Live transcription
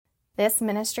This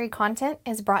ministry content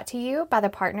is brought to you by the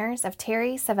partners of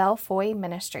Terry Savelle Foy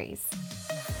Ministries.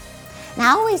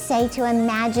 Now, I always say to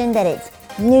imagine that it's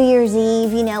New Year's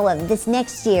Eve, of this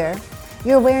next year.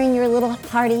 You're wearing your little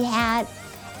party hat,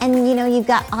 and you've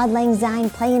got Auld Lang Syne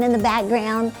playing in the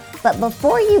background. But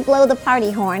before you blow the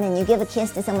party horn and you give a kiss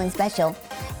to someone special,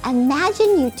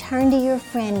 imagine you turn to your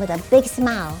friend with a big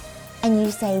smile and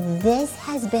you say, "This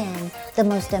has been the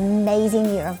most amazing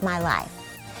year of my life."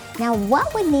 Now,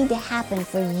 what would need to happen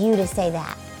for you to say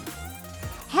that?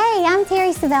 Hey, I'm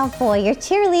Terry Savelle Foy, your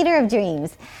cheerleader of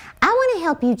dreams. I want to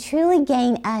help you truly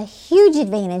gain a huge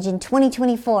advantage in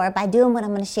 2024 by doing what I'm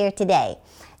going to share today.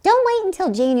 Don't wait until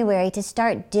January to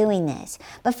start doing this.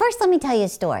 But first, let me tell you a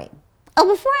story.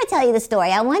 Before I tell you the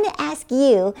story, I want to ask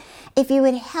you if you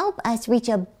would help us reach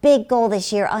a big goal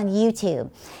this year on YouTube.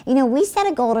 We set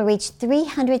a goal to reach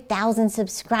 300,000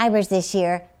 subscribers this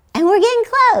year, and we're getting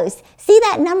close. See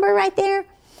that number right there?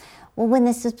 Well, when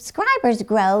the subscribers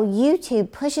grow,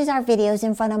 YouTube pushes our videos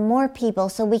in front of more people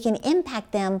so we can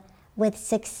impact them with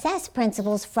success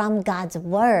principles from God's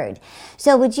Word.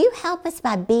 So would you help us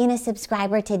by being a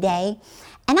subscriber today?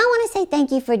 And I want to say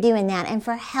thank you for doing that and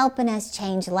for helping us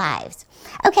change lives.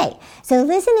 Okay, so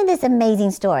listen to this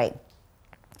amazing story.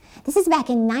 This is back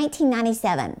in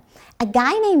 1997. A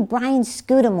guy named Brian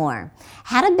Scudamore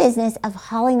had a business of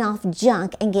hauling off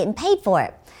junk and getting paid for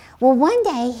it. Well, one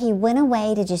day he went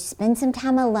away to just spend some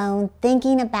time alone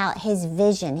thinking about his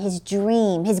vision, his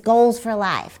dream, his goals for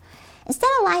life. Instead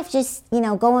of life just,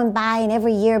 going by and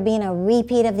every year being a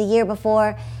repeat of the year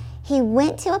before, he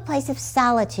went to a place of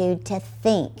solitude to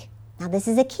think. Now, this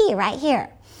is a key right here.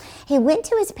 He went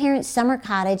to his parents' summer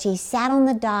cottage, he sat on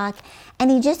the dock,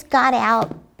 and he just got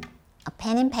out a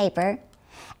pen and paper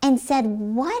and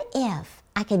said, "What if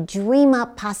I could dream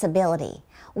up possibility?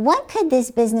 What could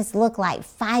this business look like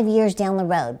 5 years down the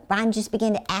road?" Brian just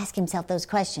began to ask himself those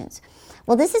questions.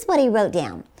 Well, this is what he wrote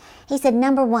down. He said,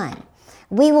 number one,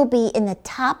 we will be in the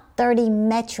top 30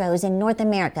 metros in North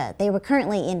America. They were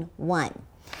currently in one.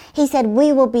 He said,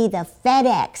 we will be the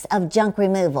FedEx of junk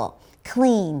removal.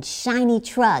 Clean, shiny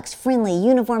trucks, friendly,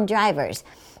 uniformed drivers.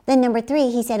 Then number three,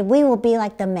 he said, we will be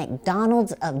like the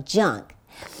McDonald's of junk.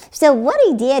 So what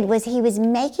he did was he was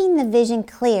making the vision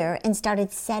clear and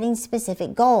started setting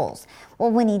specific goals.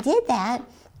 Well, when he did that,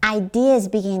 ideas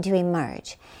began to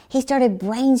emerge. He started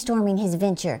brainstorming his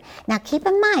venture. Now keep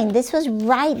in mind, this was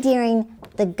right during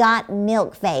the Got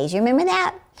Milk phase. You remember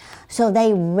that? So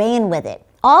they ran with it.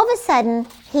 All of a sudden,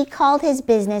 he called his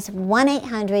business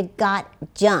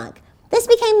 1-800-GOT-JUNK. This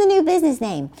became the new business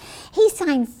name. He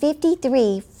signed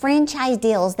 53 franchise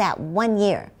deals that 1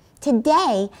 year.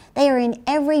 Today, they are in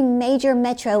every major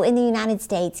metro in the United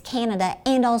States, Canada,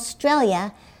 and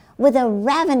Australia with a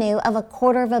revenue of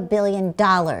 $250 million.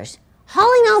 Hauling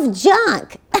off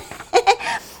junk.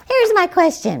 Here's my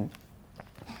question.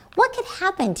 What could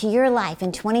happen to your life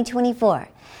in 2024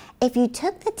 if you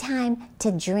took the time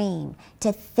to dream,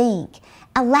 to think,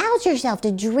 allowed yourself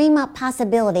to dream up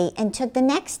possibility and took the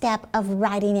next step of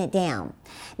writing it down?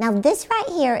 Now, this right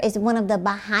here is one of the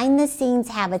behind-the-scenes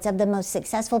habits of the most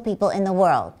successful people in the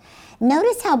world.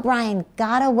 Notice how Brian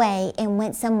got away and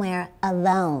went somewhere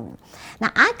alone. Now,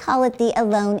 I call it the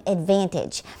alone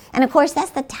advantage. And of course,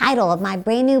 that's the title of my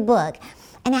brand new book.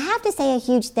 And I have to say a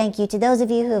huge thank you to those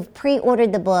of you who have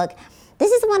pre-ordered the book.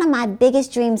 This is one of my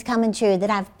biggest dreams coming true that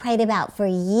I've prayed about for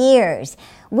years.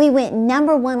 We went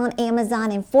number one on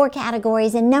Amazon in 4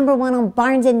 categories and number one on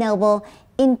Barnes & Noble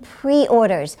in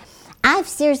pre-orders. I've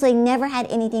seriously never had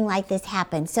anything like this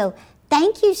happen. So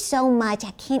thank you so much.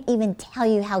 I can't even tell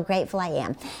you how grateful I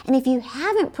am. And if you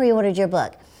haven't pre-ordered your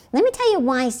book, let me tell you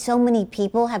why so many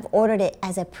people have ordered it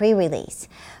as a pre-release.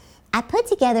 I put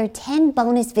together 10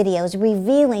 bonus videos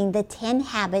revealing the 10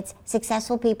 habits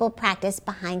successful people practice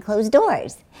behind closed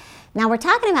doors. Now, we're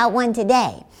talking about one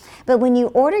today, but when you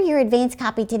order your advanced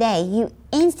copy today, you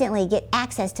instantly get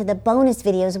access to the bonus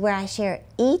videos where I share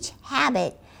each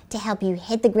habit to help you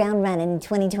hit the ground running in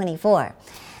 2024.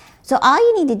 So all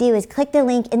you need to do is click the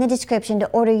link in the description to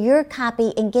order your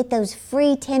copy and get those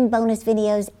free 10 bonus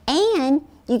videos, and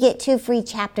you get 2 free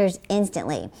chapters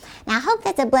instantly. Now, I hope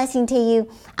that's a blessing to you.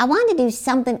 I wanted to do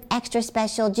something extra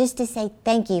special just to say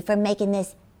thank you for making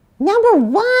this number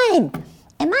one.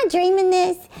 Am I dreaming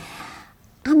this?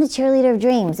 I'm the cheerleader of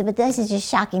dreams, but this is just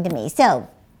shocking to me. So,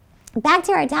 back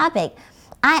to our topic.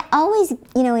 I always,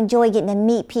 enjoy getting to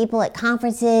meet people at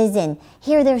conferences and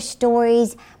hear their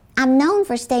stories. I'm known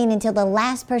for staying until the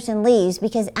last person leaves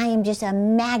because I am just a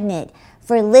magnet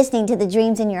for listening to the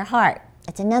dreams in your heart.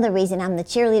 That's another reason I'm the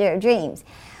cheerleader of dreams.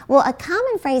 Well, a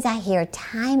common phrase I hear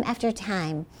time after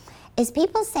time is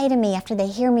people say to me after they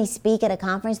hear me speak at a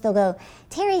conference, they'll go,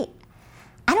 Terry,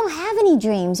 I don't have any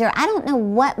dreams, or I don't know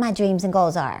what my dreams and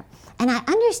goals are. And I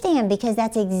understand, because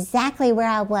that's exactly where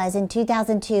I was in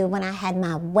 2002 when I had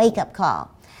my wake-up call.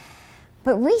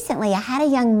 But recently I had a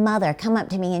young mother come up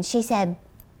to me and she said,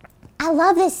 I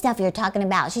love this stuff you're talking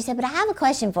about. She said, but I have a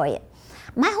question for you.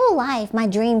 My whole life, my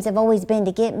dreams have always been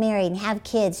to get married and have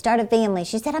kids, start a family.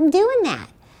 She said, I'm doing that.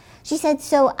 She said,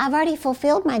 so I've already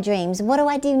fulfilled my dreams. What do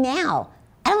I do now?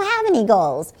 I don't have any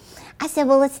goals. I said,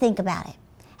 well, let's think about it.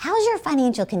 How's your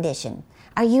financial condition?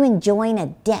 Are you enjoying a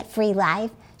debt-free life?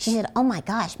 She said, oh my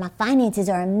gosh, my finances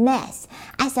are a mess.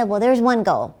 I said, well, there's one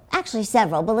goal. Actually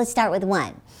several, but let's start with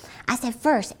one. I said,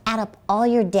 first, add up all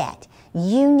your debt.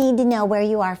 You need to know where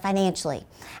you are financially.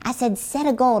 I said, set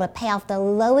a goal to pay off the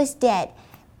lowest debt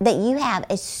that you have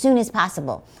as soon as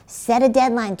possible. Set a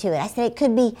deadline to it. I said it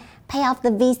could be pay off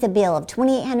the Visa bill of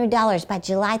 $2,800 by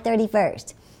July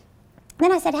 31st.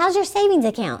 Then I said, how's your savings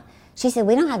account? She said,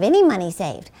 we don't have any money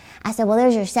saved. I said, well,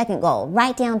 there's your second goal.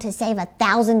 Write down to save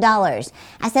 $1,000.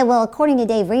 I said, well, according to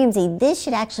Dave Ramsey, this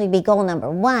should actually be goal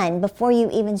number 1 before you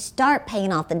even start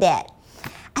paying off the debt.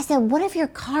 I said, what if your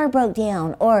car broke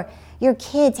down or your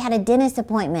kids had a dentist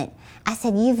appointment? I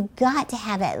said, you've got to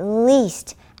have at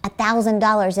least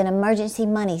 $1,000 in emergency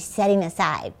money setting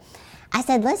aside. I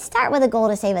said, let's start with a goal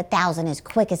to save $1,000 as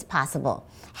quick as possible.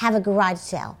 Have a garage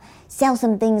sale, sell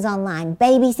some things online,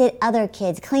 babysit other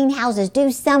kids, clean houses,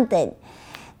 do something.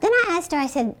 Then I asked her, I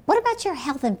said, what about your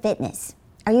health and fitness?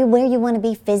 Are you where you want to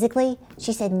be physically?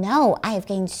 She said, no, I have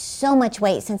gained so much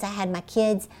weight since I had my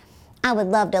kids. I would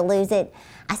love to lose it.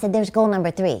 I said, there's goal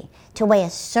number 3, to weigh a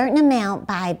certain amount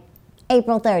by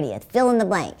April 30th, fill in the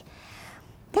blank.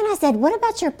 Then I said, what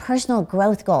about your personal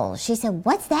growth goals? She said,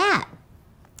 what's that?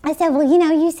 I said, well,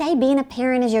 you say being a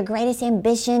parent is your greatest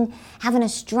ambition, having a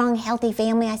strong, healthy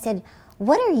family. I said,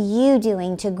 what are you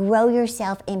doing to grow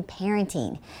yourself in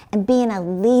parenting and being a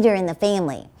leader in the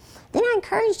family? Then I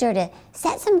encouraged her to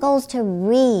set some goals to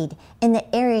read in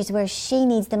the areas where she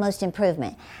needs the most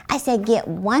improvement. I said, get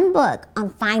one book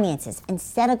on finances and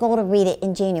set a goal to read it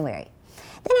in January.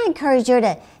 Then I encouraged her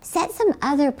to set some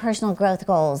other personal growth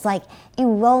goals, like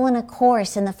enroll in a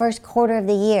course in the first quarter of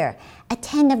the year,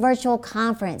 attend a virtual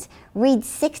conference, read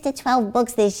 6 to 12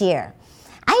 books this year.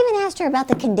 I even asked her about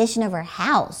the condition of her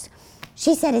house.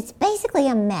 She said it's basically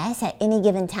a mess at any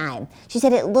given time. She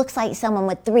said it looks like someone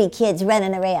with 3 kids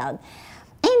running around.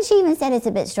 And she even said it's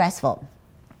a bit stressful.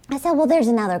 I said, well, there's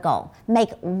another goal.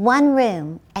 Make one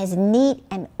room as neat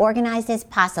and organized as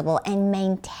possible and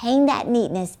maintain that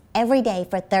neatness every day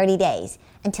for 30 days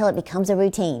until it becomes a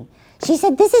routine. She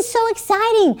said, this is so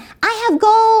exciting. I have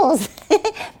goals.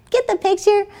 Get the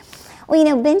picture?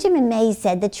 Well, Benjamin Mays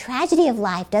said the tragedy of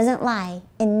life doesn't lie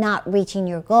in not reaching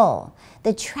your goal.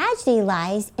 The tragedy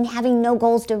lies in having no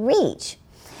goals to reach.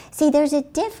 See, there's a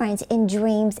difference in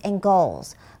dreams and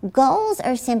goals. Goals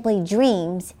are simply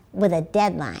dreams with a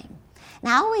deadline.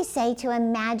 Now, I always say to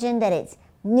imagine that it's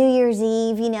New Year's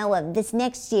Eve, of this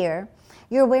next year.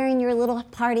 You're wearing your little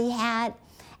party hat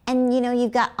and,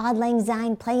 you've got Auld Lang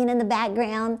Syne playing in the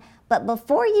background. But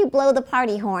before you blow the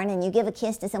party horn and you give a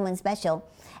kiss to someone special,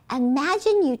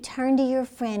 imagine you turn to your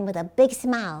friend with a big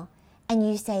smile and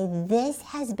you say, this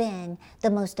has been the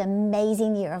most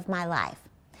amazing year of my life.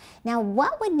 Now,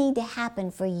 what would need to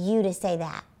happen for you to say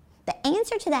that? The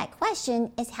answer to that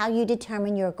question is how you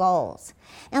determine your goals.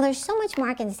 Now, there's so much more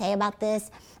I can say about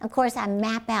this. Of course, I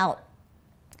map out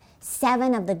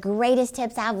 7 of the greatest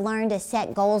tips I've learned to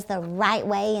set goals the right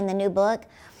way in the new book.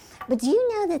 But do you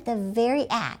know that the very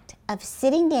act of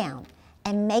sitting down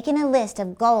and making a list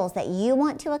of goals that you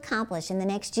want to accomplish in the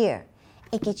next year,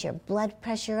 it gets your blood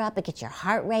pressure up, it gets your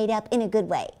heart rate up in a good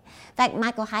way. In fact,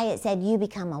 Michael Hyatt said you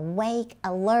become awake,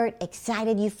 alert,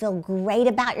 excited, you feel great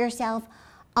about yourself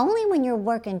only when you're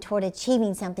working toward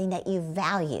achieving something that you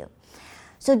value.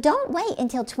 So don't wait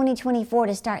until 2024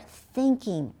 to start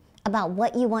thinking about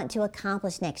what you want to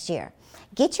accomplish next year.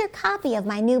 Get your copy of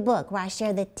my new book where I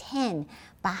share the 10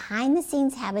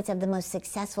 behind-the-scenes habits of the most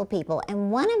successful people,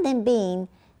 and one of them being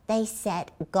they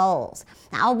set goals.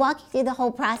 Now, I'll walk you through the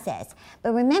whole process,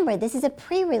 but remember, this is a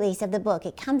pre-release of the book.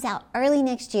 It comes out early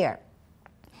next year.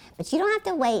 But you don't have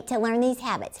to wait to learn these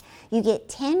habits. You get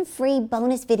 10 free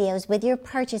bonus videos with your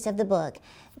purchase of the book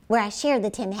where I share the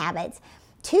 10 habits,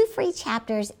 2 free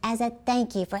chapters as a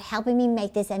thank you for helping me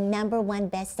make this a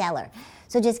 #1 bestseller.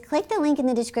 So just click the link in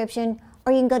the description,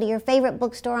 or you can go to your favorite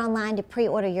bookstore online to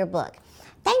pre-order your book.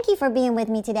 Thank you for being with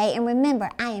me today, and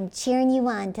remember, I am cheering you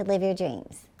on to live your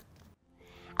dreams.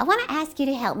 I want to ask you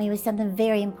to help me with something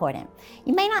very important.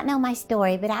 You may not know my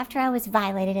story, but after I was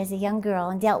violated as a young girl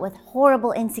and dealt with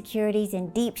horrible insecurities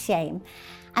and deep shame,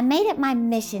 I made it my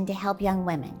mission to help young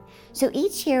women. So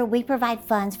each year we provide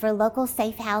funds for local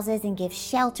safe houses and give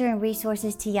shelter and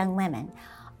resources to young women.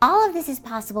 All of this is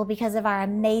possible because of our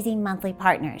amazing monthly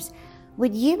partners.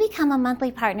 Would you become a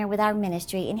monthly partner with our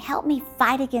ministry and help me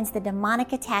fight against the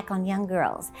demonic attack on young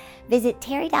girls? Visit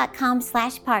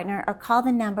terry.com/partner or call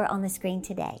the number on the screen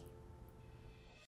today.